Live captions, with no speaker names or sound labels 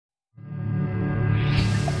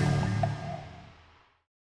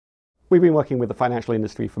We've been working with the financial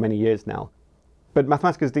industry for many years now, but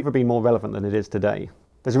Mathematica has never been more relevant than it is today.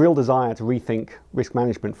 There's a real desire to rethink risk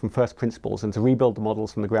management from first principles and to rebuild the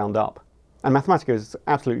models from the ground up. And Mathematica is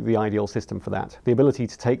absolutely the ideal system for that. The ability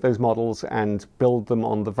to take those models and build them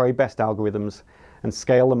on the very best algorithms and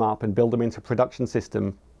scale them up and build them into a production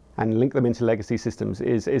system and link them into legacy systems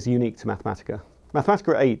is unique to Mathematica.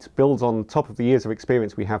 Mathematica 8 builds on top of the years of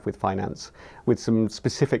experience we have with finance, with some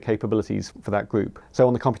specific capabilities for that group. So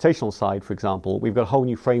on the computational side, for example, we've got a whole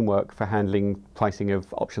new framework for handling pricing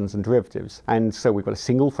of options and derivatives. And so we've got a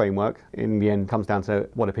single framework, in the end comes down to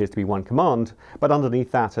what appears to be one command, but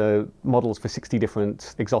underneath that are models for 60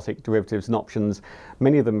 different exotic derivatives and options.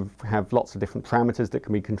 Many of them have lots of different parameters that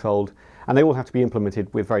can be controlled, and they all have to be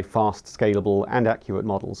implemented with very fast, scalable, and accurate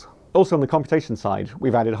models. Also on the computation side,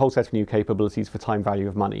 we've added a whole set of new capabilities for time value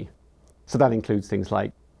of money. So that includes things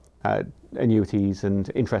like annuities and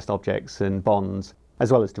interest objects and bonds,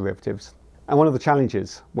 as well as derivatives. And one of the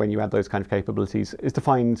challenges when you add those kind of capabilities is to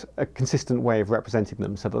find a consistent way of representing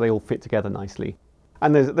them so that they all fit together nicely.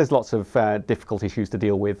 And there's lots of difficult issues to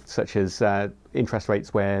deal with, such as interest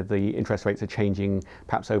rates where the interest rates are changing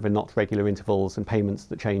perhaps over not regular intervals, and payments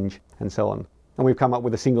that change, and so on. And we've come up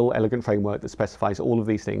with a single elegant framework that specifies all of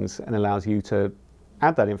these things and allows you to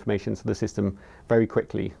add that information to the system very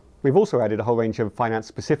quickly. We've also added a whole range of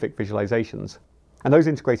finance-specific visualizations, and those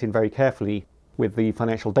integrate in very carefully with the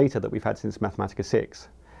financial data that we've had since Mathematica 6.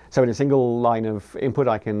 So in a single line of input,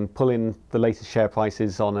 I can pull in the latest share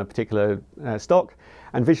prices on a particular stock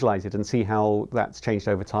and visualize it and see how that's changed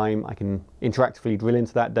over time. I can interactively drill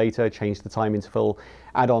into that data, change the time interval,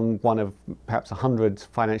 add on one of perhaps 100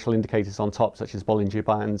 financial indicators on top, such as Bollinger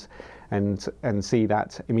Bands, and see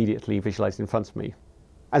that immediately visualized in front of me.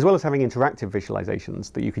 As well as having interactive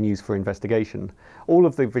visualizations that you can use for investigation, all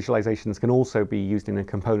of the visualizations can also be used in a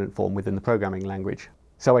component form within the programming language.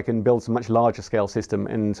 So I can build a much larger scale system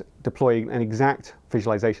and deploy an exact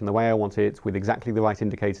visualization the way I want it, with exactly the right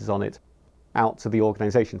indicators on it, out to the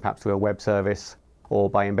organization, perhaps through a web service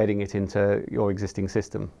or by embedding it into your existing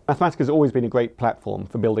system. Mathematica has always been a great platform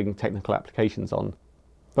for building technical applications on,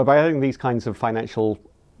 but by adding these kinds of financial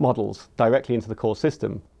models directly into the core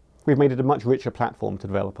system, we've made it a much richer platform to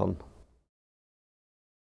develop on.